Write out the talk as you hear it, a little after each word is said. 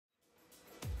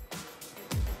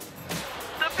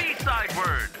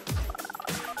Word.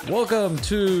 Welcome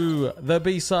to the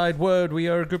B-Side Word. We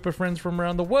are a group of friends from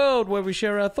around the world where we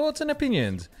share our thoughts and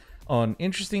opinions on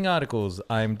interesting articles.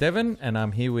 I'm Devin and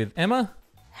I'm here with Emma.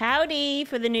 Howdy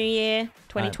for the new year,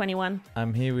 2021.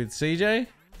 I'm here with CJ.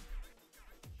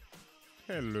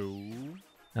 Hello.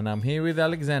 And I'm here with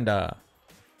Alexander.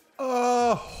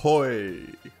 Ahoy.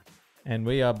 And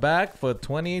we are back for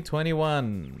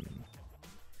 2021.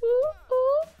 Ooh,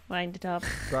 ooh. Wind it up.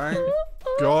 Thank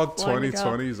God Wind it up.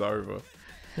 2020 is over.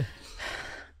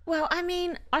 Well, I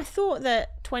mean, I thought that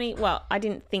I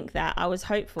didn't think that. I was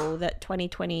hopeful that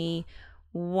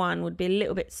 2021 would be a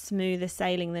little bit smoother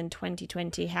sailing than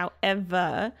 2020.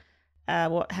 However,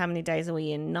 how many days are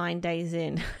we in? 9 days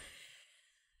in.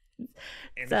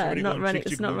 It's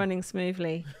not running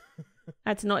smoothly.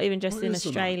 That's not even just in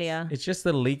Australia. It's just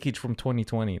the leakage from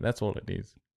 2020. That's all it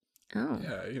is. Oh.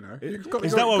 Yeah, you know.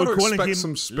 Is that what we're calling him?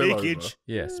 Some spillover. Leakage?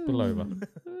 Yeah, spillover.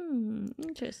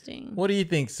 Interesting. What do you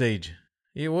think, Siege?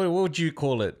 What would you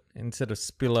call it instead of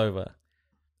spillover?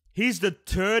 He's the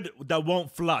turd that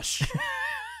won't flush.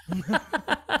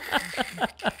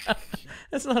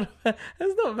 That's not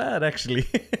bad, actually.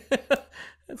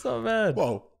 That's not bad.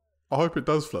 Well, I hope it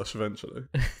does flush eventually.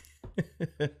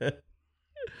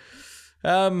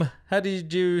 How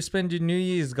did you spend your New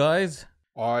Year's, guys?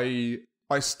 I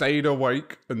stayed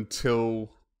awake until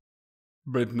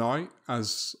midnight,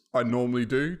 as I normally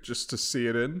do, just to see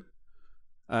it in.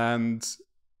 And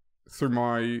through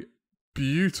my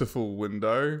beautiful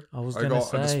window, I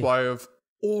got a display of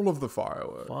all of the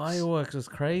fireworks. Fireworks was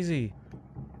crazy.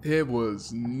 It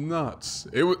was nuts.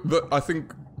 I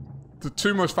think the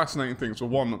two most fascinating things were,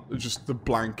 one, just the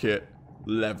blanket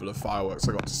level of fireworks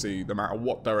I got to see. No matter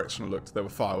what direction I looked, there were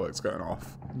fireworks going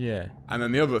off. Yeah. And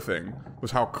then the other thing was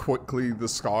how quickly the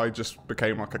sky just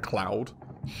became like a cloud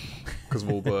because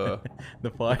of all the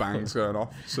bangs going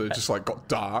off. So it just like got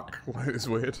dark. It's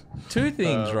weird. Two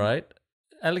things, right?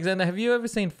 Alexander, have you ever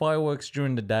seen fireworks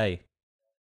during the day?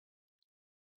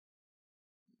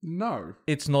 No.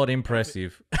 It's not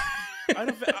impressive. I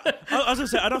was gonna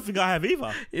say I don't think I have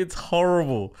either. It's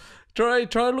horrible. Try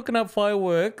looking up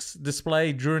fireworks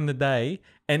display during the day,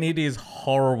 and it is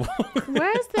horrible.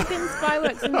 Where has there been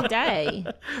fireworks in the day?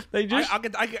 They just I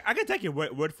can take your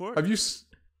word for it. Have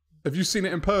you seen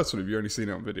it in person? Or have you only seen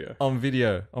it on video? on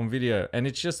video, and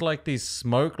it's just like this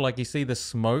smoke. Like you see the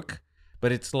smoke,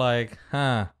 but it's like,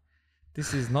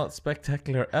 this is not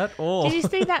spectacular at all. Did you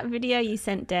see that video you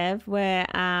sent, Dev, where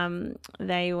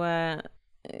they were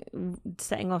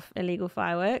setting off illegal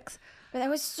fireworks? But they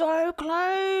were so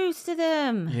close to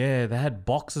them. Yeah, they had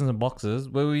boxes and boxes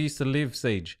where we used to live,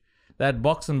 Siege. They had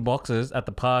boxes and boxes at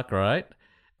the park, right?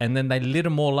 And then they lit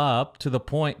them all up to the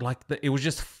point, like, it was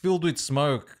just filled with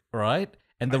smoke, right?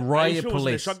 And the riot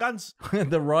police, shotguns.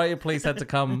 the riot police had to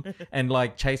come and,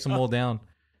 like, chase them all down.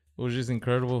 It was just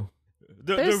incredible.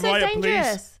 The was so riot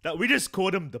dangerous. police. We just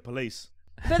called them the police.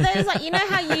 But there's like, you know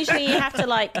how usually you have to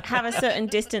like have a certain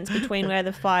distance between where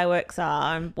the fireworks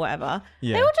are and whatever.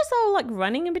 Yeah. They were just all like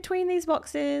running in between these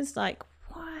boxes. Like,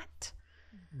 what?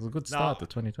 It was a good start to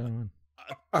 2021.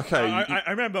 Okay. I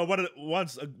remember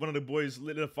once one of the boys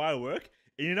lit a firework,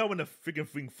 and you know when the freaking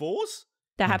thing falls,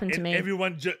 That happened to and me.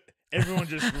 everyone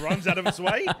just runs out of its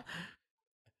way.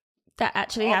 That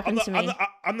actually happened to me.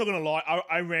 I'm not gonna lie.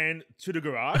 I ran to the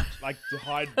garage, like to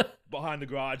hide behind the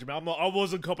garage. I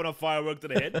wasn't copping a firework to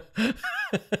the head.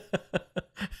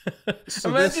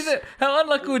 Imagine it. How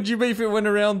unlucky would you be if it went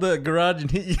around the garage and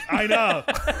hit you? I know.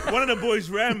 One of the boys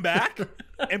ran back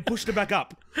and pushed it back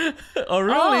up. Oh,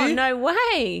 really? Oh, no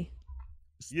way.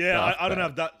 Yeah, I don't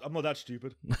have that. I'm not that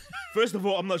stupid. First of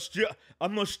all, I'm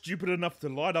not stupid enough to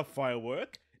light up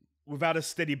firework without a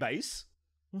steady base.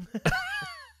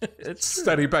 It's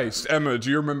Steady based. Emma, do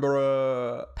you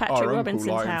remember Patrick our uncle Robinson's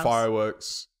lighting house.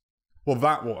 fireworks? Well,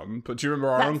 that one. But do you remember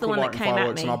our That's the uncle one that lighting came at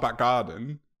fireworks in me. our back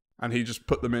garden? And he just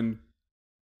put them in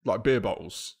like beer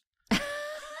bottles.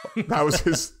 That was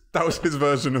his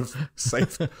version of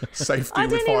safety. I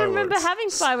with don't even remember fireworks. having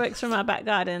fireworks from our back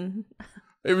garden.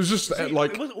 It was just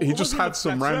like he just had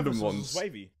some flat random surface, it was ones.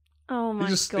 wavy. Oh my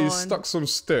He God. stuck some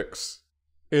sticks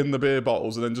in the beer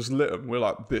bottles and then just lit them. We're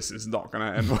like, this is not going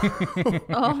to end well.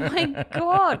 Oh my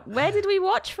God. Where did we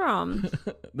watch from?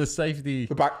 the safety.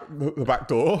 the back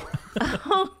door.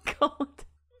 Oh God.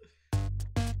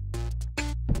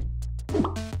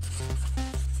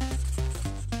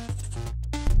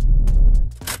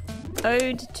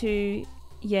 Ode to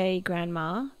Yay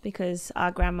Grandma, because our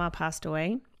grandma passed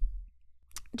away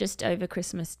just over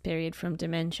Christmas period from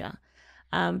dementia.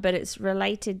 But it's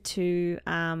related to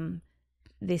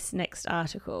this next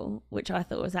article, which I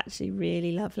thought was actually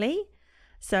really lovely.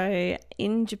 So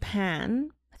in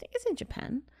Japan, I think it's in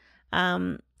Japan,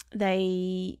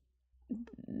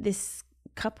 this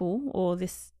couple or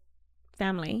this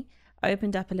family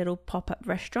opened up a little pop-up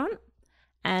restaurant,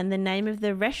 and the name of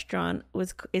the restaurant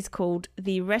is called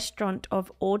the Restaurant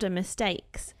of Order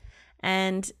Mistakes,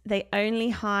 and they only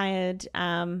hired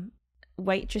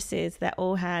waitresses that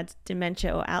all had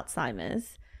dementia or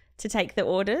Alzheimer's to take the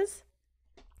orders.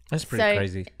 That's pretty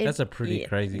crazy. That's a pretty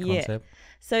crazy concept.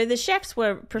 So the chefs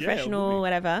were professional or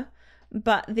whatever,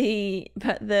 but all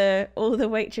the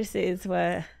waitresses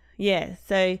were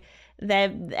so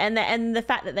and the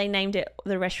fact that they named it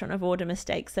the Restaurant of Order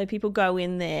Mistakes, so people go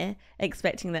in there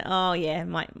expecting that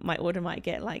my order might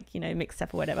get mixed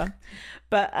up or whatever,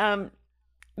 but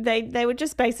they were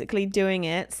just basically doing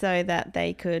it so that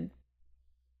they could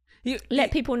let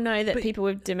people know that people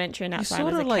with dementia and Alzheimer's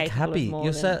sort of are capable happy. of more.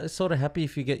 You're sort of happy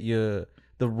if you get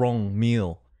the wrong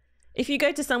meal. If you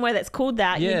go to somewhere that's called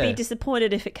that, you'd be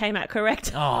disappointed if it came out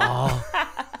correct. Oh,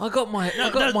 I got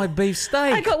my beef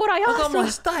steak. I got what I asked I got my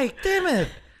steak. Damn it.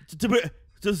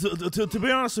 To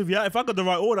be honest with you, if I got the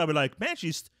right order, I'd be like, man,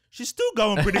 she's still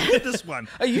going pretty good, this one.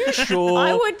 Are you sure?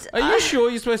 Are you sure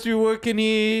you're supposed to be working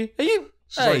here? Are you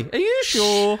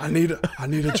sure? I need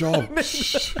a job.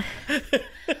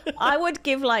 I would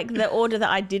give the order that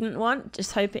I didn't want,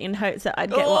 just hoping in hopes that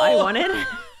I'd get what I wanted.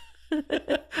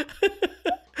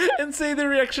 And see the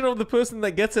reaction of the person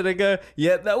that gets it and go,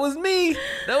 yeah, that was me.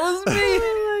 That was me.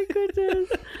 Oh my goodness.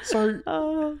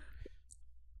 So,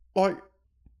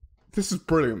 this is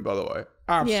brilliant, by the way.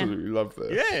 Absolutely love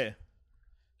this. Yeah.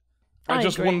 I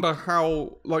just agree. wonder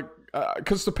how,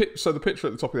 because the picture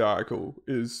at the top of the article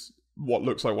is what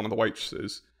looks like one of the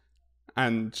waitresses,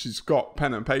 and she's got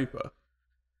pen and paper.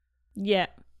 Yeah.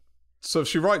 So if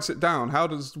she writes it down,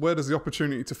 where does the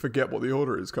opportunity to forget what the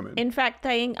order is come in? In fact,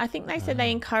 I think they said they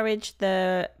encourage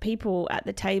the people at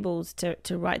the tables to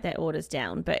write their orders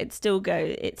down, but it still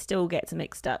gets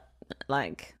mixed up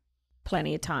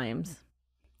plenty of times.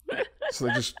 So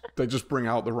they just bring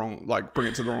out the wrong, bring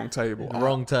it to the wrong table. The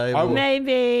wrong table.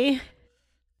 Maybe.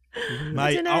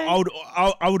 Mate,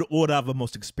 I would order the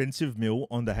most expensive meal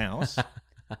on the house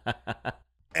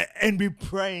and be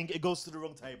praying it goes to the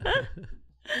wrong table.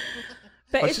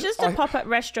 But it's just a pop-up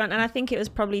restaurant, and I think it was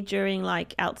probably during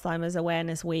Alzheimer's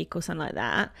Awareness Week or something like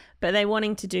that, but they're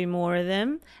wanting to do more of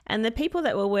them. And the people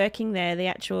that were working there, the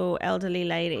actual elderly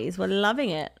ladies, were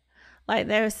loving it.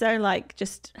 They were so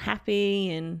just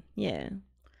happy, and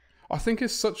I think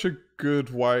it's such a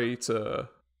good way to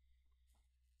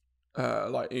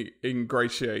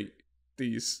ingratiate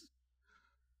these,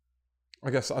 I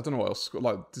guess, I don't know what else,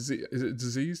 disease, is it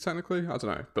disease technically? I don't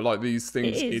know. But these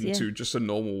things into just a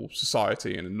normal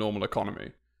society and a normal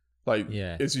economy.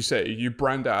 As you say, you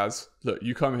brand as, look,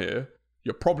 you come here,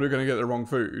 you're probably going to get the wrong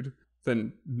food,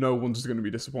 then no one's going to be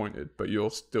disappointed, but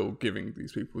you're still giving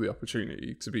these people the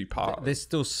opportunity to be part of it. There's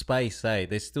still space,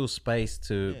 There's still space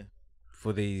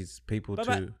for these people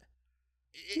to...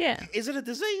 Is it a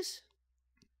disease?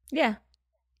 Yeah.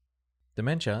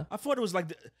 Dementia? I thought it was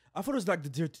the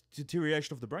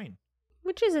deterioration of the brain.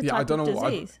 Which is a type of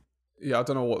disease. I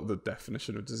don't know what the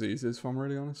definition of disease is, if I'm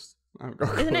really honest. I haven't got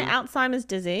a clue. Isn't it Alzheimer's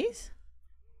disease?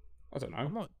 I don't know.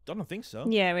 I don't think so.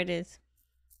 Yeah, it is.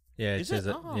 Yeah, it says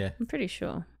it. Oh. Yeah. I'm pretty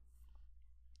sure.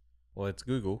 Well, it's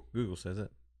Google. Google says it.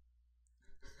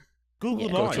 Google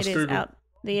It lies. is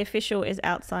the official is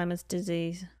Alzheimer's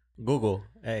disease. Google.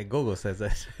 Hey, Google says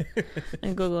that.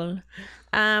 And Google.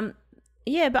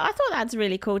 Yeah, but I thought that's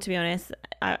really cool, to be honest.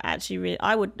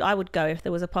 I would go if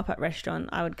there was a pop-up restaurant.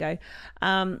 I would go.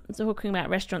 So talking about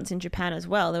restaurants in Japan as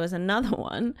well, there was another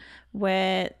one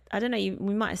where, I don't know,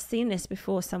 we might have seen this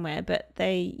before somewhere, but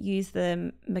they use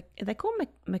they call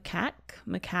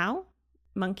macaque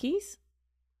monkeys.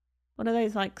 What are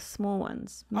those small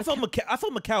ones? I thought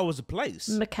Macau was a place.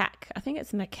 Macaque. I think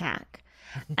it's macaque.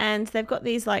 And they've got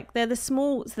these they're the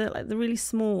small, so they're the really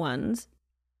small ones.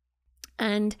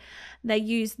 And they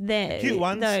use those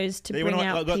to bring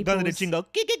out people's...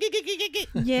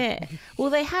 Yeah. Well,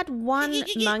 they had one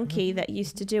monkey that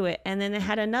used to do it, and then they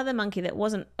had another monkey that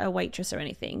wasn't a waitress or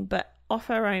anything, but off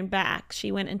her own back,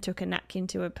 she went and took a napkin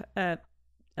to a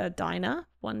diner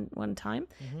one time.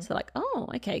 Mm-hmm. So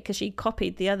okay, because she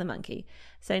copied the other monkey.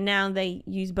 So now they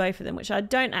use both of them, which I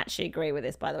don't actually agree with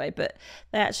this, by the way, but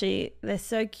they're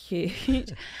so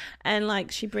cute.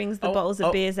 And she brings the bottles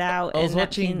of beers out. I was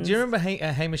watching. Napkins. Do you remember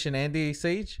Hamish and Andy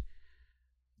Siege?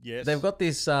 Yes. They've got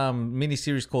this mini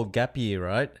series called Gap Year,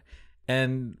 right?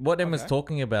 And what Emma's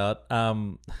talking about,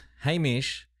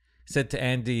 Hamish said to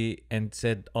Andy and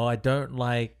said, "Oh, I don't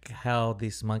like how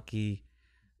this monkey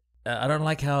I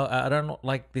don't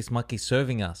like this monkey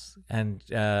serving us. And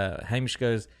Hamish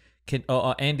goes,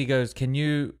 Andy goes, can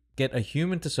you get a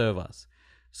human to serve us?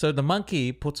 So the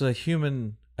monkey puts a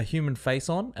human face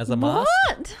on as a mask.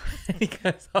 What? And he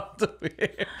goes up to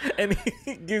him and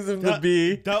he gives him the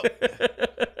beer.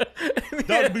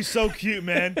 That would be so cute,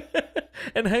 man.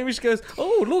 And Hamish goes,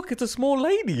 oh, look, it's a small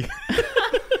lady.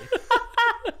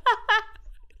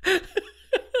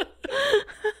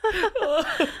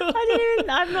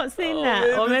 I've not seen that.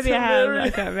 Man, or maybe it's I have. hilarious. I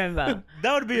can't remember.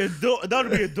 That would be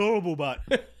adorable, but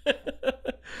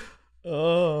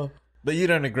Oh. But you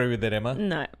don't agree with that, Emma?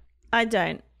 No, I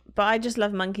don't. But I just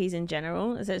love monkeys in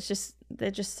general. So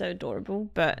they're just so adorable.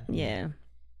 But yeah.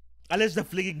 unless they're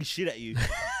flinging shit at you.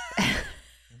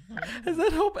 Has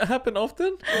that happened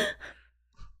often?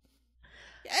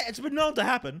 Yeah, it's been known to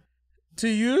happen. To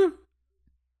you?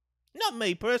 Not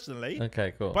me personally,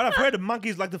 Okay, cool. but I've heard of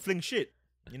monkeys like to fling shit.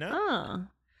 You know? Oh.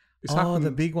 It's Oh, happened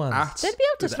the big ones. They'd be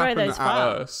able to it's throw happened those at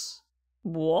far. us.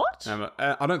 What?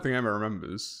 I don't think Emma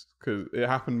remembers because it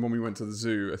happened when we went to the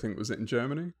zoo. I think was it in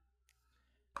Germany?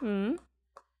 Hmm.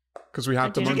 Because we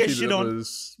had the Did you get monkey shit that on?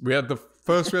 was. We had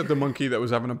the monkey that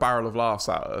was having a barrel of laughs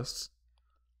at us.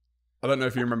 I don't know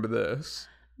if you remember this.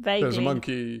 Vaguely. There's a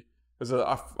monkey. I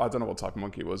don't know what type of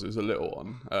monkey it was. It was a little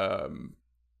one.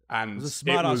 And was a it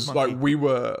smart-ass was monkey. like we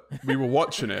were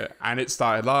watching it, and it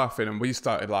started laughing, and we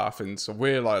started laughing. So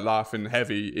we're like laughing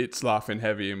heavy. It's laughing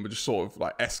heavy, and we're just sort of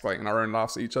like escalating our own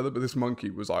laughs at each other. But this monkey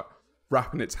was like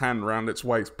wrapping its hand around its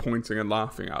waist, pointing and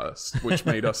laughing at us, which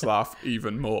made us laugh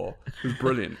even more. It was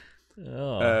brilliant.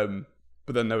 Oh.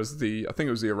 But then there was I think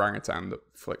it was the orangutan that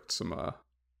flicked some.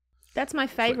 That's my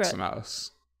Flicked favourite. some at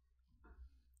us.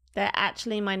 They're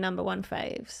actually my number one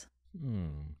faves.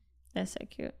 They're so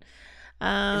cute.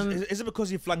 Is it because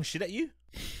he flung shit at you?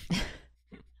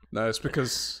 No, it's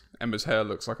because Emma's hair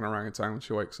looks like an orangutan when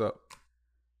she wakes up.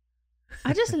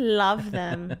 I just love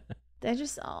them. They're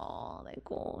just they're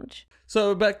gorge.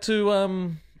 So back to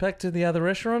the other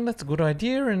restaurant. That's a good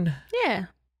idea, and Yeah,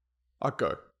 I'd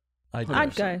go. I'd go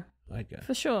I'd go.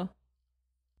 for sure.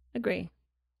 Agree.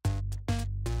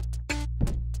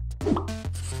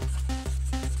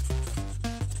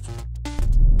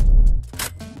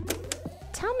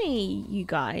 Tell me, you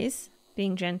guys,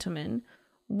 being gentlemen,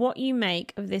 what you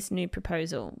make of this new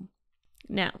proposal.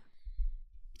 Now,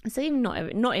 it's even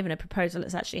not even a proposal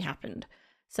that's actually happened.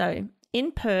 So,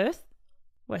 in Perth,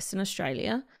 Western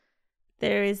Australia,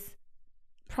 there is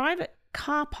private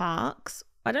car parks.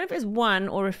 I don't know if it's one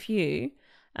or a few,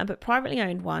 but privately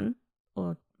owned one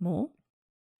or more.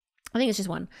 I think it's just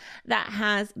one that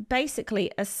has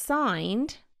basically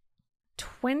assigned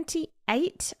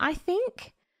 28, I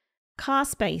think, car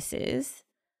spaces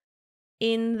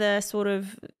in the sort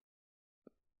of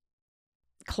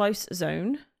close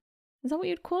zone. Is that what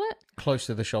you'd call it? Close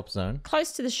to the shop zone.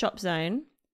 Close to the shop zone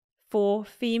for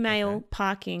female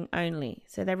parking only.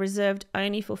 So they're reserved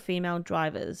only for female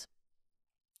drivers.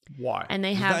 Why? And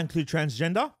they Does have that include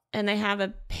transgender? and they have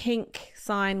a pink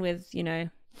sign with,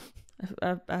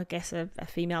 I guess a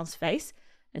female's face.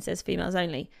 It says females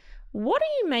only. What do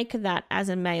you make of that as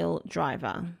a male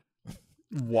driver?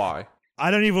 Why? I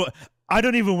don't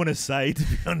even want to say, to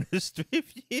be honest with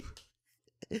you.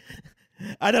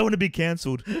 I don't want to be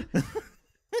cancelled.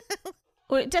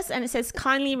 Well, it does, and it says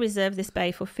kindly reserve this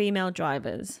bay for female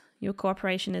drivers. Your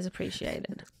cooperation is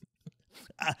appreciated.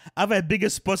 Have I bigger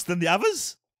spots than the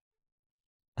others?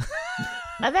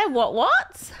 Are there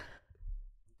what?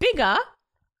 Bigger?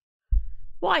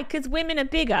 Why? Because women are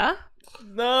bigger?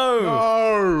 No,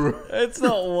 Oh, it's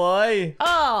not why.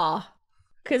 Oh,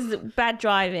 because bad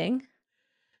driving.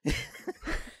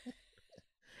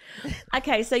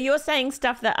 Okay, so you're saying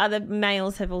stuff that other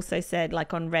males have also said,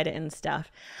 like on Reddit and stuff.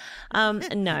 No.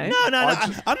 No.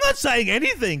 I'm not saying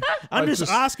anything. I'm just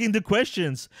asking the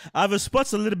questions. Are the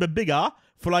spots a little bit bigger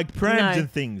for like prams No. and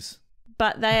things?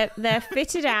 But they're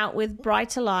fitted out with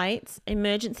brighter lights,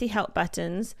 emergency help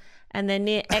buttons, and they're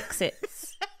near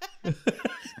exits.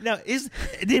 Now, is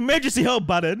the emergency help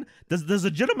button? Does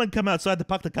a gentleman come outside to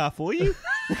park the car for you?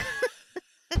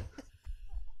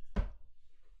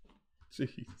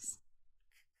 jeez.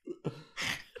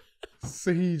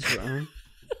 Siege, man.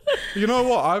 You know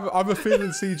what? I've a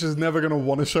feeling Siege is never going to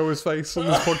want to show his face on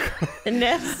this podcast.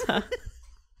 Never.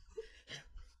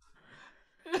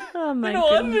 Oh my I didn't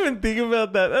goodness. even think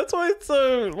about that. That's why it's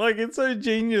so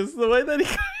genius. The way that he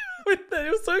with that,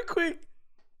 it was so quick.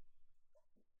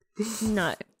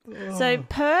 No. So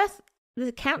Perth,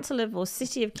 the council of, or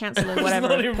city of council or I was whatever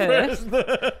not of Perth,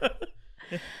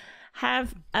 impressed.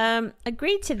 have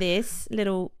agreed to this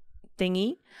little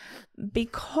thingy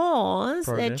because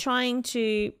they're Project. trying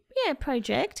to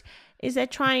project is they're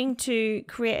trying to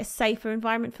create a safer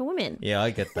environment for women. Yeah, I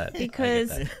get that.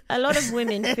 Because a lot of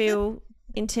women feel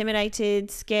intimidated,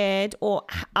 scared, or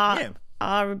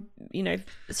are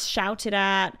shouted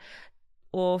at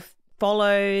or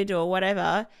followed or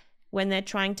whatever when they're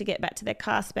trying to get back to their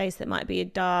car space that might be a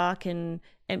dark and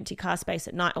empty car space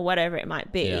at night or whatever it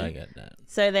might be. Yeah, I get that.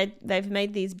 So they've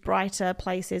made these brighter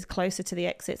places closer to the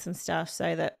exits and stuff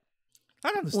so that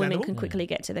women can quickly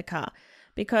get to the car.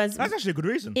 Because that's actually a good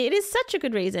reason. It is such a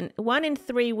good reason. 1 in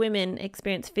 3 women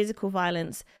experience physical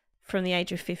violence from the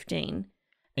age of 15.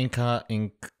 In car.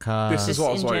 This is what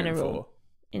I was waiting for.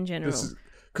 In general.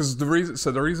 Because the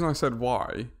reason I said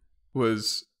why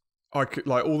was I could,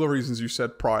 like, all the reasons you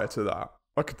said prior to that,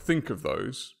 I could think of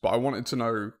those, but I wanted to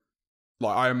know,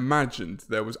 like, I imagined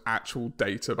there was actual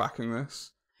data backing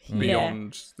this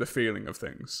beyond the feeling of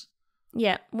things.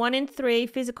 Yeah, 1 in 3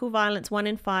 physical violence, 1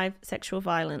 in 5 sexual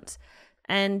violence.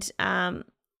 And a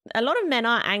lot of men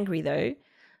are angry, though.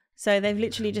 So they've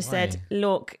literally just said,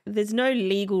 look, there's no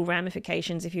legal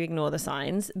ramifications if you ignore the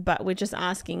signs, but we're just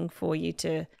asking for you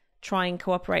to try and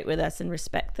cooperate with us and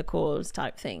respect the cause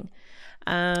type thing.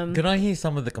 Can I hear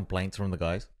some of the complaints from the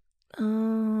guys?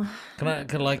 I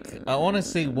want to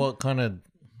see what kind of,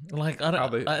 like, I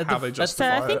don't how they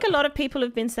justify So I think a lot of people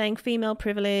have been saying female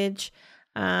privilege.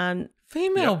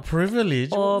 Female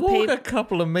privilege? Or walk a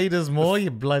couple of meters more,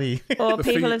 you bloody... Or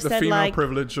people have the said, female like...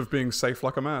 privilege of being safe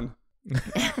like a man.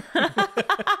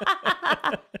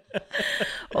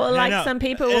 Or like some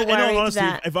people were worried in all honesty,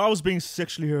 that... if I was being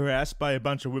sexually harassed by a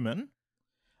bunch of women,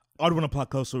 I'd want to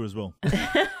park closer as well.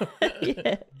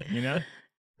 Yeah. You know?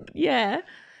 Yeah.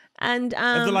 And if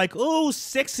they're like, oh,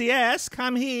 sexy ass,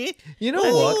 come here. You know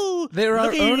what? There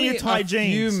are only a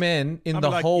few men in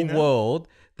the whole world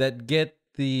that get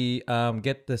the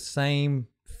same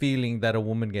feeling that a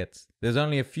woman gets. There's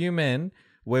only a few men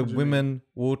where women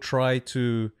will try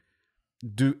to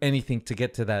do anything to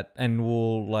get to that and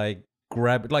will like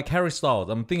grab it. Like Harry Styles.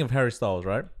 I'm thinking of Harry Styles,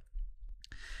 right?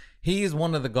 He is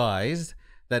one of the guys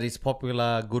that is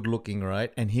popular, good looking,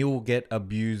 right? And he will get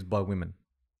abused by women.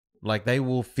 Like they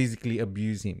will physically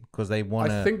abuse him because they want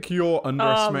to... I think you're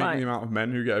underestimating the amount of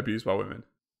men who get abused by women.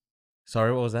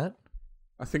 Sorry, what was that?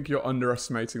 I think you're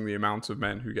underestimating the amount of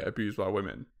men who get abused by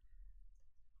women.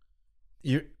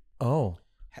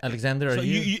 Alexander, are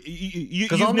you?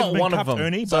 Because I'm not one of them.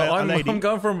 Ernie, so I'm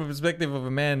going from a perspective of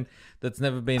a man that's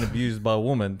never been abused by a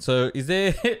woman. So is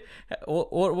there...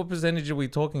 what percentage are we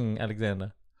talking,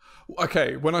 Alexander?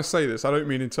 Okay, when I say this, I don't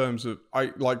mean in terms of...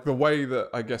 like the way that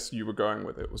I guess you were going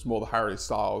with it was more the Harry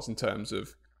Styles in terms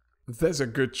of there's a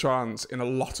good chance in a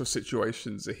lot of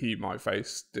situations that he might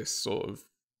face this sort of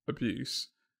abuse.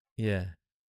 Yeah.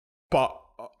 But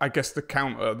I guess the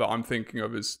counter that I'm thinking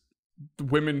of is the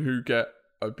women who get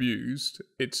abused,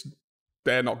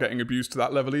 they're not getting abused to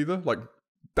that level either. Like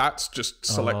that's just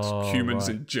select humans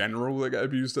in general that get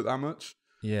abused at that much.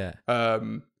 Yeah.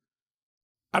 And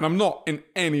I'm not in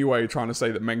any way trying to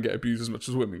say that men get abused as much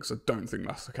as women because I don't think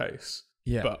that's the case.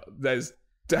 Yeah. But there's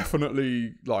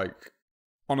definitely like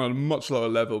on a much lower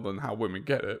level than how women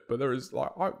get it. But there is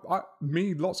like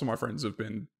lots of my friends have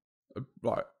been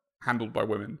like handled by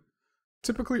women,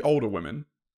 typically older women.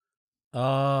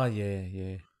 Oh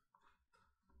yeah.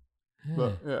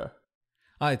 But yeah.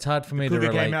 It's hard for me to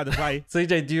relate. Came out to play.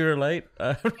 CJ, do you relate?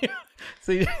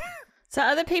 CJ? So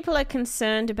other people are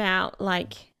concerned about,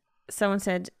 like someone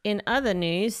said, in other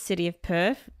news, City of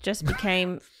Perth just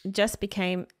became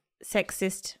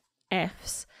sexist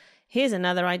Fs. Here's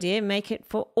another idea: make it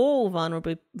for all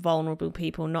vulnerable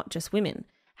people, not just women.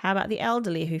 How about the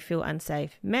elderly who feel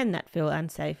unsafe, men that feel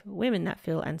unsafe, women that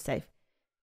feel unsafe?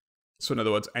 So in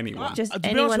other words, anyone. Just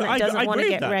anyone that doesn't want to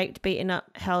get raped, beaten up,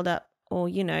 held up, or,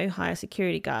 hire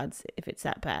security guards if it's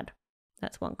that bad.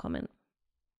 That's one comment.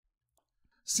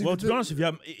 See, well, to be honest with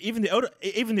you, even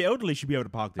the elderly should be able to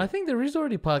park there. I think there is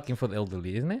already parking for the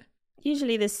elderly, isn't there?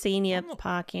 Usually there's senior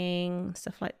parking,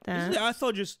 stuff like that. I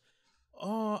thought just...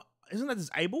 isn't that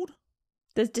disabled?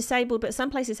 There's disabled, but some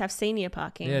places have senior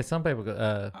parking. Yeah, some people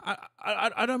got...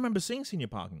 I don't remember seeing senior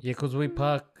parking. Yeah, because we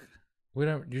park... We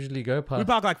don't usually go park. We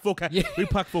park like 4K. Yeah. We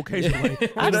park 4Ks away.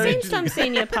 I've seen some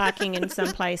senior parking in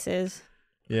some places.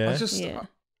 Yeah.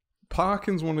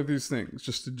 Parking's one of these things,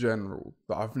 just in general,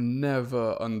 that I've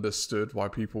never understood why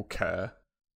people care.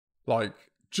 Like,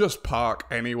 just park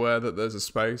anywhere that there's a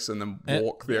space and then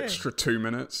walk the extra 2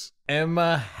 minutes.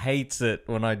 Emma hates it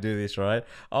when I do this, right?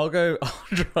 I'll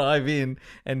drive in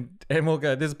and Emma will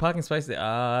go, there's a parking space there.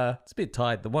 It's a bit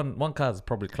tight. The one car's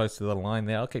probably close to the line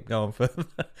there. I'll keep going further.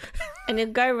 And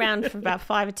it'll go around for about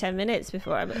 5 or 10 minutes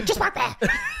before I'm like, just park there.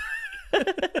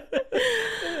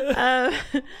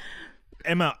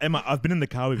 Emma, I've been in the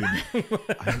car with you.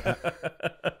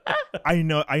 I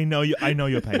know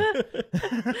your pain.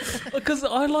 Because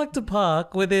I like to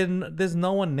park where there's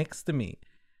no one next to me.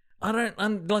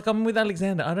 I'm with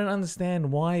Alexander. I don't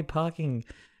understand why parking,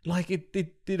 like it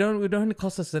would only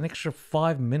cost us an extra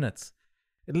 5 minutes.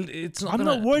 It's not. I'm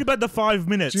not worried about the 5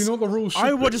 minutes. Do you know what the rules should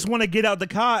I be? just want to get out the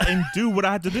car and do what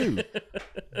I had to do.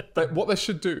 But what they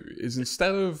should do is,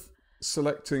 instead of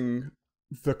selecting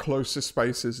the closest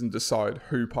spaces and decide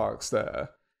who parks there,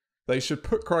 they should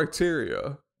put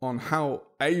criteria on how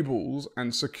able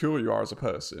and secure you are as a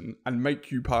person and make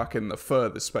you park in the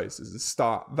furthest spaces and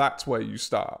start. That's where you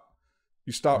start.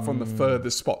 You start from the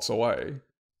furthest spots away,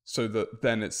 so that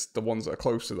then it's the ones that are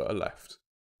closer that are left.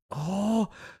 Oh,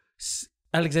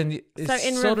 Alexander. So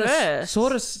in reverse,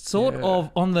 sort of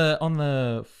on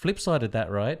the flip side of that,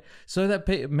 right? So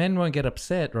that men won't get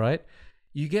upset, right?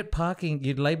 You get parking.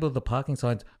 You label the parking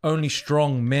signs only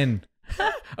strong men.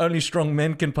 Only strong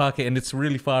men can park it, and it's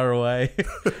really far away.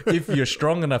 If you're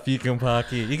strong enough, you can park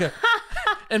here. You go,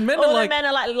 and men all are like, the men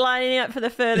are like lining up for the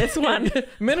furthest one.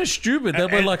 men are stupid. They'll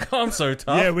be like, I'm so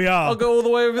tough. Yeah, we are. I'll go all the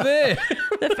way over there.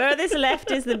 The furthest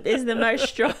left is the most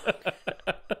strong.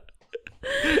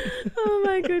 Oh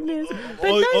my goodness!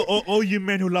 But all you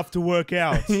men who love to work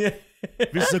out. Yeah.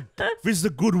 This is a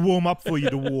good warm up for you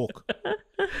to walk.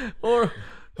 Or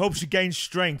Helps you gain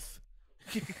strength.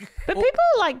 But people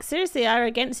like seriously are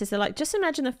against this. They're like, just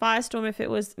imagine the firestorm if it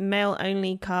was male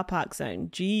only car park zone.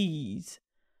 Jeez.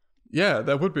 Yeah,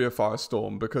 there would be a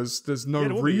firestorm because there's no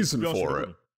reason for it.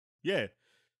 Yeah.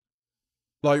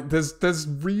 Like, there's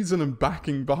reason and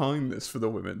backing behind this for the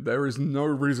women. There is no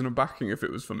reason and backing if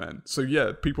it was for men. So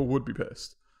yeah, people would be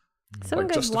pissed. Someone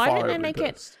Like, goes, why don't they justifiably make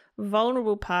pissed. it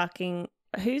vulnerable parking?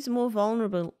 Who's more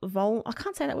vulnerable? I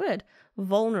can't say that word.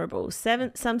 Vulnerable. Some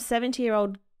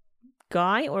 70-year-old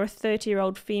guy or a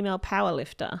 30-year-old female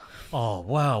powerlifter? oh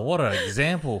wow, what an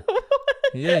example!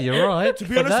 Yeah, you're right. To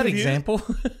be For honest that with you, example,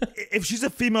 If she's a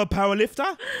female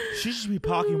powerlifter, she should be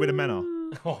parking where the men are.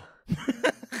 oh,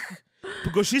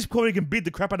 Because she's probably can beat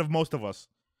the crap out of most of us.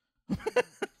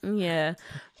 Yeah.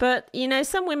 But,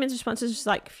 some women's response is just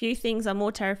like, few things are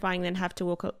more terrifying than have to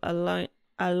walk a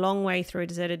long way through a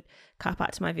deserted car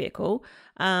park to my vehicle.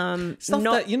 stuff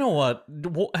that you know what?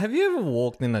 Have you ever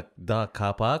walked in a dark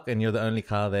car park and you're the only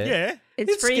car there? Yeah.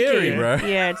 It's freaky, scary, bro.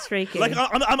 Yeah, it's freaky. Like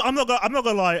I'm not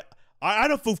gonna lie. I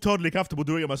don't feel totally comfortable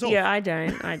doing it myself. yeah, I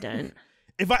don't.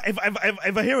 If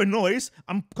I hear a noise,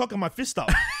 I'm cocking my fist up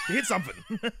to hit something.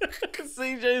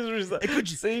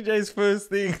 CJ's first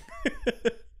thing.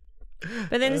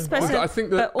 But then this person, I think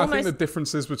but almost, the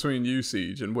differences between you,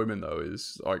 Siege, and women though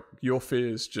is like your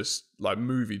fear is just like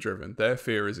movie driven. Their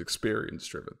fear is experience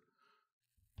driven.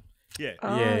 Yeah.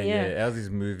 Oh, yeah. Ours is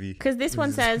movie. Because this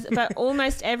one says, but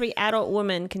almost every adult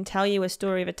woman can tell you a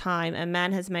story of a time a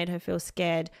man has made her feel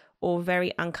scared or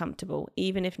very uncomfortable,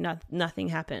 even if nothing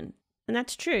happened. And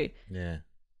that's true. Yeah.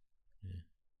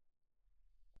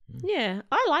 Yeah,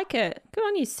 I like it. Good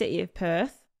on you, City of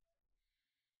Perth.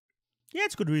 Yeah,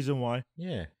 it's a good reason why.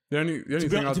 Yeah. The only To thing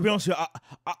be honest with you,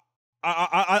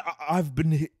 I've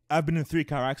been in 3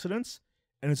 car accidents,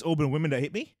 and it's all been women that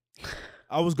hit me.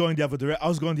 I was going the other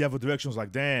direction. I was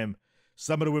like, damn,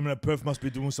 some of the women at Perth must be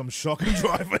doing some shocking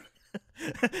driving.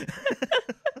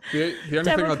 the only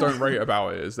thing I don't rate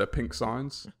about it is their pink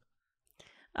signs.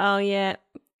 Oh, yeah.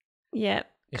 Yeah.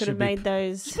 It Could have should be made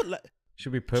those.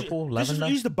 Should be purple, Just lavender.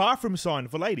 use the bathroom sign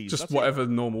for ladies. Just That's whatever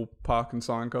normal parking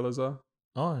sign colours are.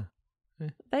 Oh,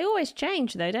 They always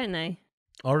change, though, don't they?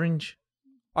 orange.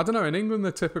 I don't know. In England,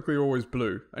 they're typically always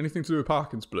blue. Anything to do with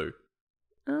parking's blue.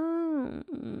 Oh,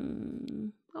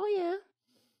 yeah.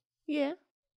 Yeah.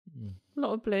 A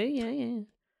lot of blue. Yeah.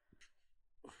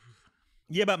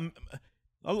 Yeah, but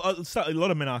a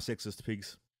lot of men are sexist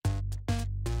pigs.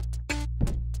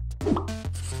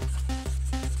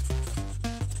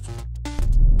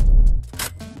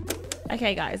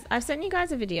 Okay, guys, I've sent you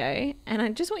guys a video and I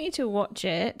just want you to watch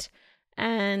it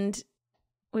and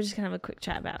we're just going to have a quick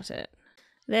chat about it.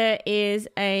 There is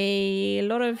a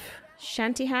lot of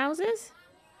shanty houses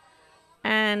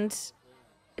and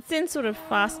it's in sort of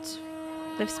fast,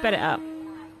 they've sped it up.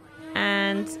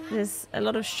 And there's a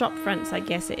lot of shop fronts, I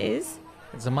guess it is.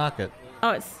 It's a market.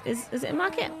 Oh, is it a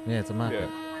market? Yeah, it's a market.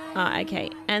 Oh, okay.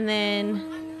 And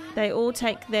then they all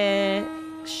take their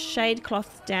shade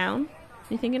cloths down.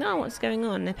 You're thinking, oh, what's going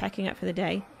on? They're packing up for the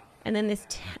day. And then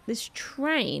this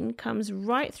train comes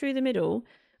right through the middle,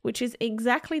 which is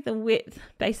exactly the width,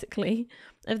 basically,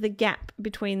 of the gap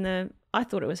between the... I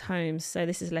thought it was homes, so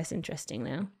this is less interesting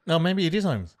now. No, maybe it is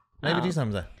homes. Maybe it is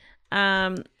homes there.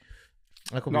 Um,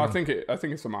 I could be No, I wrong. think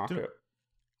it's a market.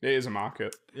 It is a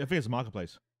market. I think it's a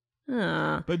marketplace.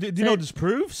 Ah. But do you know what this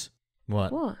proves?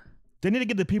 What? What? They need to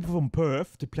get the people from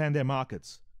Perth to plan their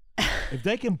markets. If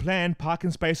they can plan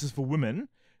parking spaces for women,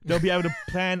 they'll be able to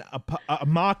plan a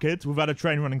market without a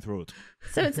train running through it.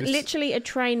 So it's literally a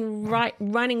train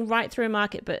running right through a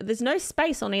market, but there's no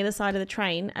space on either side of the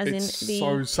train, as It's in the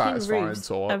so tin satisfying roofs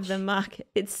to watch. of the market.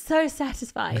 It's so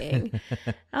satisfying.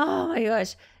 Oh my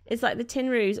gosh. It's like the tin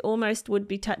roofs almost would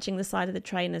be touching the side of the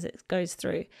train as it goes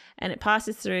through, and it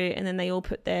passes through, and then they all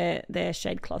put their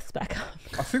shade cloths back up.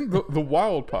 I think the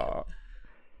wild part.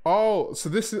 So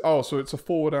it's a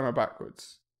forward and a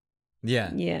backwards.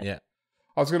 Yeah. Yeah. Yeah.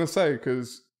 I was gonna say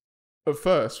because at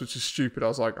first, which is stupid, I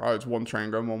was like, oh, it's one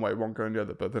train going one way, one going the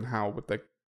other. But then how would they?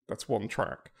 That's one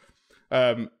track.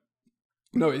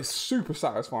 No, it's super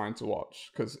satisfying to watch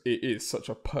because it is such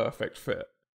a perfect fit.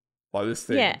 Like this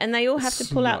thing. Yeah, and they all have to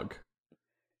pull out. snug.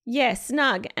 Yeah,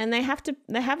 snug, and they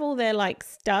have all their like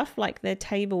stuff, like their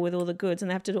table with all the goods, and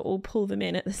they have to all pull them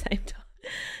in at the same time.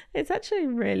 It's actually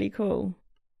really cool.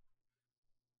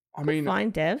 I mean,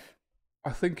 Fine, Dev. I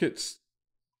think it's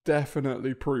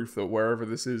definitely proof that wherever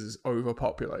this is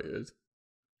overpopulated.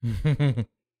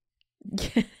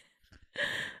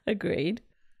 Agreed.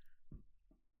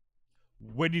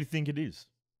 Where do you think it is?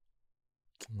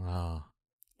 Wow.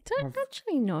 Don't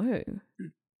actually know.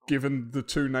 Given the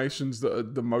two nations that are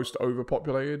the most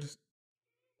overpopulated,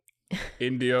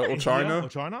 India or China. Or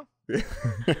China?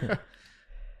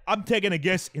 I'm taking a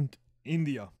guess in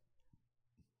India.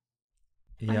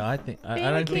 Yeah, I think I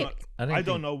don't think I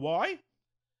don't know why,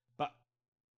 but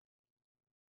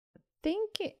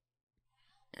Think it.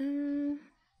 You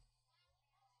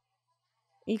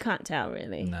can't tell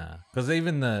really. Nah, because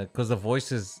even the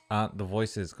voices aren't the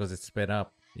voices because it's sped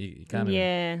up. You can't. even-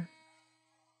 Yeah.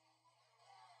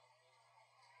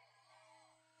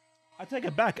 I take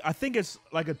it back. I think it's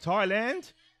like a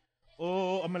Thailand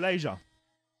or a Malaysia.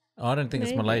 I don't think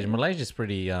it's Maybe. Malaysia. Malaysia's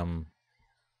pretty I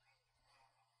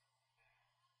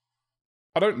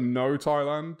don't know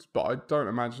Thailand, but I don't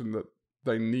imagine that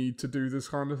they need to do this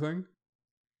kind of thing.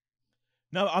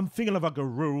 No, I'm thinking of like a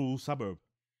rural suburb.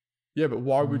 Yeah, but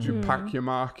why would you pack your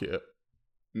market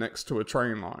next to a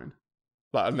train line?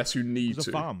 Like, unless you need These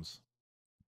to. are farms.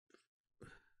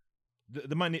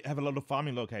 They might have a lot of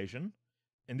farming location,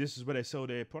 and this is where they sell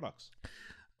their products.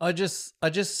 I just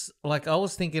like I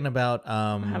was thinking about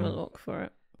Have a look for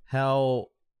it. how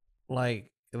like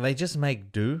they just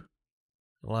make do.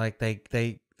 Like they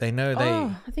know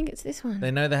Oh, I think it's this one.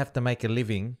 they know they have to make a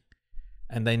living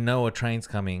and they know a train's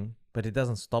coming, but it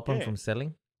doesn't stop them Yeah. from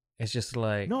selling. It's just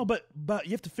like No, but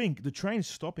you have to think the train's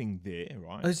stopping there,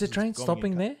 right? Oh, is the It's train going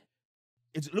stopping and there?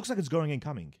 It looks like it's going and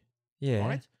coming, Yeah.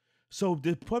 right? So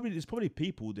there's probably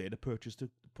people there to purchase the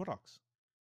products.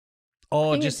 Oh,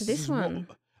 I think just it's this one.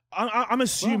 I'm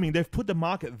assuming they've put the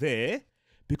market there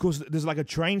because there's like a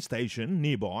train station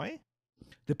nearby.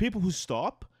 The people who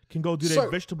stop can go do their So-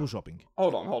 vegetable shopping.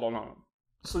 Hold on.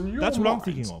 So in your That's what I'm mind-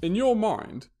 thinking of. In your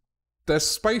mind, there's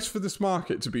space for this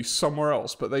market to be somewhere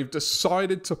else, but they've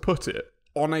decided to put it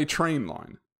on a train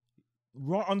line.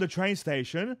 Right on the train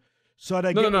station, so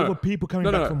they No, get no, no. all the people coming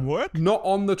back from work. Not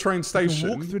on the train They can station.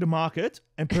 walk through the market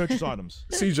and purchase items.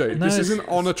 CJ, No, this it's- isn't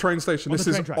on a train station. on This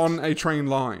the is train tracks. on a train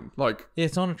line. Like, yeah,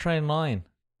 it's on a train line.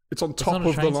 it's on It's top on a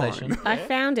of the train line. station. I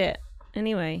found it.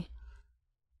 Anyway.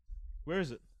 Where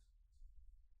is it?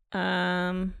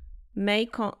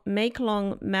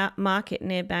 Make-long market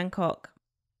near Bangkok.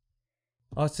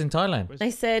 Oh, it's in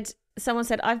Thailand. Someone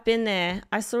said, I've been there.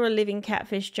 I saw a living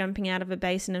catfish jumping out of a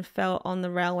basin and fell on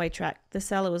the railway track. The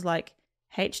seller was like,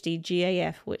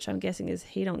 HDGAF, which I'm guessing is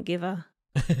he don't give a.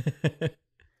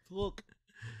 Look,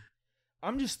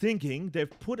 I'm just thinking they've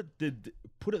put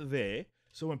it there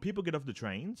so when people get off the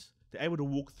trains, they're able to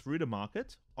walk through the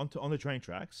market on the train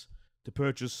tracks to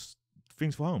purchase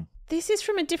things for home. This is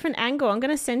from a different angle. I'm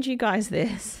going to send you guys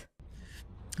this.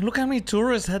 Look how many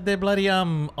tourists had their bloody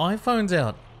iPhones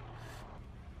out.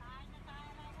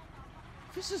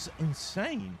 This is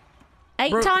insane.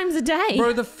 8 Bro- times a day.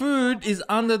 Bro, the food is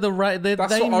under the right. They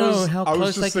That's know what how I was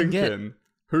close they just can get. thinking.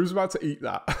 Who's about to eat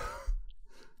that?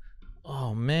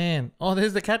 Oh man! Oh,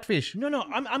 there's the catfish. No,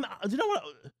 I'm. You know what?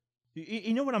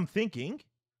 You know what I'm thinking?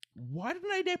 Why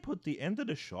didn't they put the end of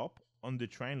the shop on the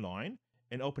train line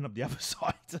and open up the other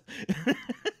side?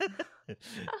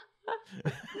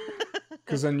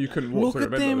 Because then you couldn't walk Look through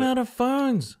at the the middle of amount of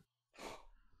phones.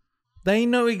 They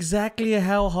know exactly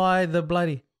how high the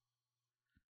bloody.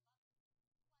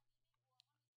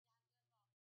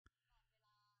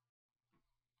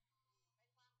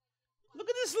 Look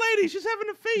at this lady. She's having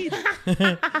a feed.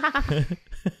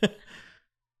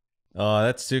 Oh,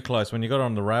 that's too close. When you got it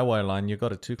on the railway line, you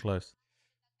got it too close.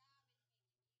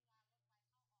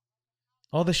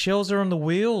 Oh, the shells are on the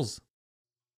wheels.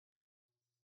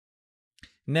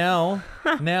 Now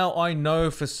I know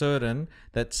for certain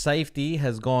that safety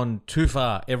has gone too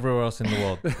far everywhere else in the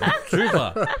world. Too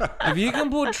far. If you can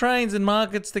put trains and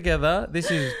markets together, this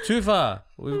is too far.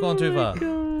 We've gone too far.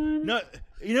 No,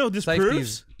 you know this Safety's-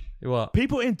 proves What?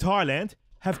 people in Thailand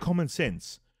have common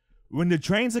sense. When the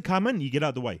trains are coming, you get out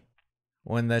of the way.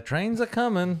 When the trains are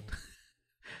coming,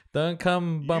 don't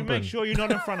come You bumping. make sure you're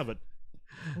not in front of it.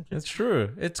 It's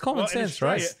true. It's common Well, in sense,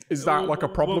 right? Australia- Is that like a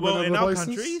problem well, in in other our places?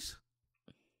 countries?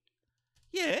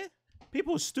 Yeah,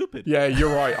 people are stupid. Yeah,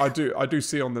 you're right. I do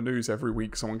see on the news every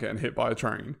week someone getting hit by a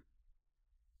train.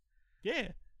 Yeah.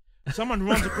 Someone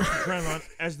runs across the train line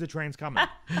as the train's coming.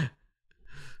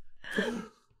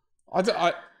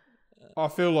 I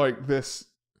feel like this.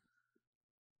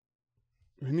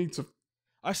 We need to.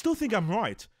 I still think I'm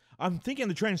right. I'm thinking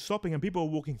the train's stopping and people are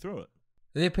walking through it.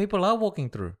 Yeah, people are walking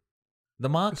through the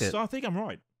market. So I think I'm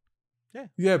right.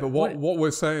 Yeah, but what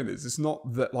we're saying is, it's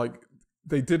not that like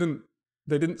they didn't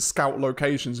scout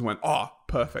locations and went,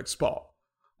 perfect spot.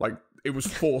 Like it was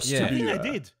forced Yeah. to I be think they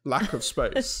there. did. Lack of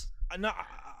space. No,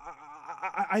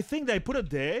 I think they put it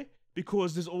there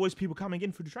because there's always people coming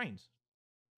in through the trains.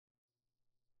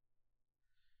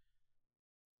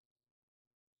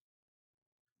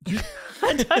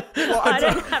 I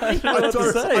don't have any I more don't-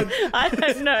 to say. I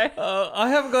don't know. I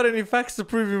haven't got any facts to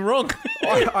prove him wrong.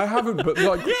 I haven't, but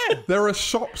like there are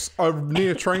shops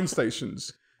near train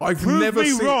stations. I've Prove never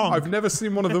me seen. wrong. I've never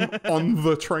seen one of them on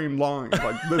the train line.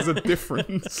 Like there's a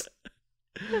difference.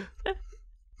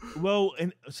 Well,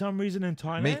 in some reason in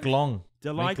Thailand, Make long. they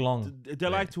Make like long. they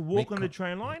like to walk Make on the long.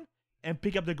 train line and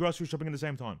pick up the grocery shopping at the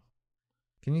same time.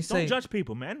 Can you say? Don't judge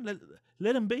people, man.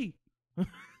 Let them be.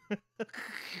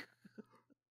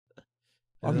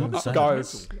 Doesn't sound-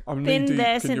 Guys, I'm knee Been deep.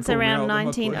 there Can you since pull me around out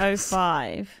of the mud, please?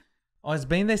 1905. Oh, it's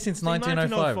been there since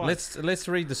 1905. 1905. Let's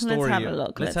read the story. Let's have here. a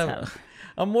look. Let's have.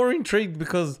 I'm more intrigued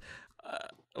because,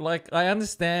 like, I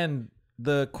understand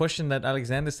the question that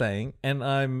Alexander's saying, and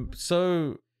I'm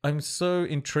so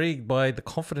intrigued by the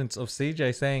confidence of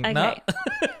CJ saying, Okay. "Nah,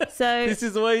 So this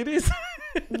is the way it is."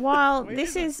 while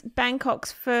this is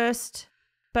Bangkok's first,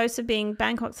 boasts of being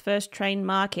Bangkok's first train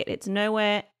market, it's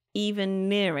nowhere even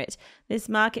near it. This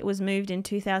market was moved in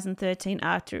 2013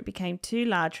 after it became too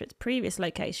large for its previous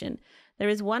location. There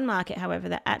is one market, however,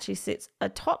 that actually sits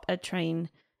atop a train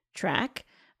track.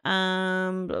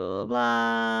 Blah, blah,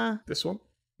 blah. This one.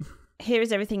 Here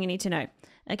is everything you need to know.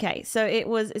 Okay, so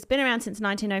it's been around since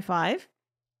 1905.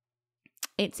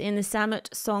 It's in the Samut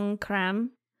Songkram,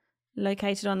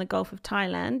 located on the Gulf of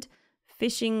Thailand.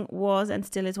 Fishing was and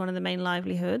still is one of the main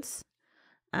livelihoods.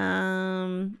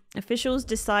 Officials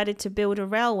decided to build a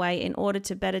railway in order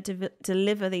to better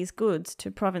deliver these goods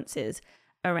to provinces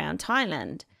around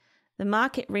Thailand. The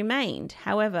market remained,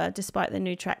 however, despite the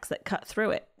new tracks that cut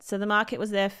through it. So the market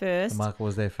was there first, The market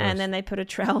was there first, and then they put a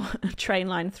train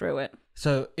line through it.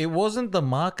 so it wasn't the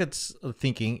market's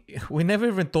thinking. We never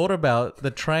even thought about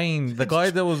the train. The guy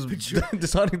that was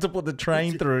deciding to put the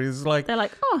train through is like, They're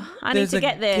like, I need to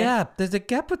get there. Gap. There's a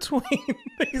gap between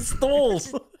these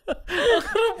stalls. I'm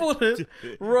gonna put it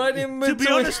right in To between. be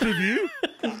honest with you,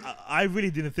 I really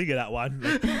didn't think of that one.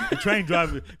 Like,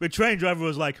 the train driver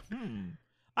was like,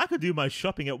 I could do my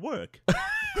shopping at work.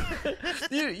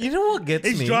 You know what gets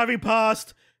He's me? driving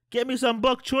past. Get me some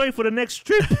bok choy for the next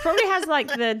trip. Probably has like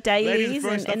the dailies,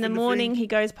 throwing and stuff in the in the morning thing. he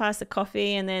goes past the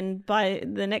coffee, and then by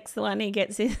the next one he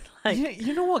gets his like.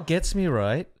 You know what gets me,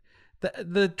 right?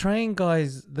 The train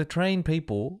guys, the train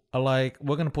people are like,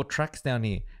 we're going to put tracks down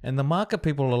here. And the market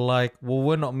people are like, well,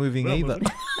 we're not moving We're either.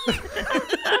 not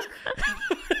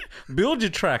Build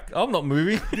your track. I'm not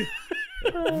moving.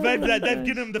 They've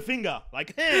given him the finger.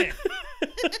 Like, hey.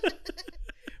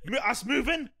 Us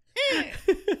moving? Hey.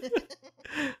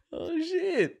 Oh,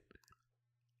 shit.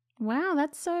 Wow,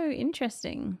 that's so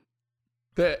interesting.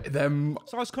 Them.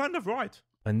 So I was kind of right.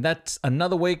 And that's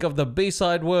another week of the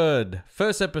B-side word.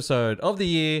 First episode of the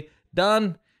year.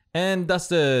 Done and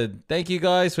dusted. Thank you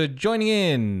guys for joining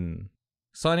in.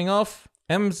 Signing off.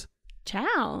 Ems.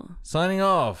 Ciao. Signing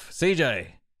off. CJ.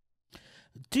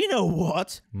 Do you know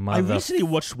what? I Mother- recently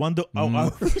watched Wonder. I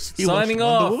recently Signing watched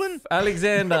off. Wonder Woman.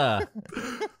 Alexander.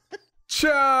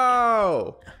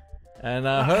 Ciao. And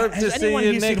I hope Has to see anyone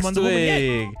you here seen next Wonder Woman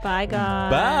yet? week. Bye,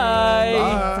 guys.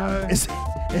 Bye.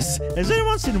 Bye. Has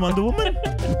anyone seen Wonder Woman?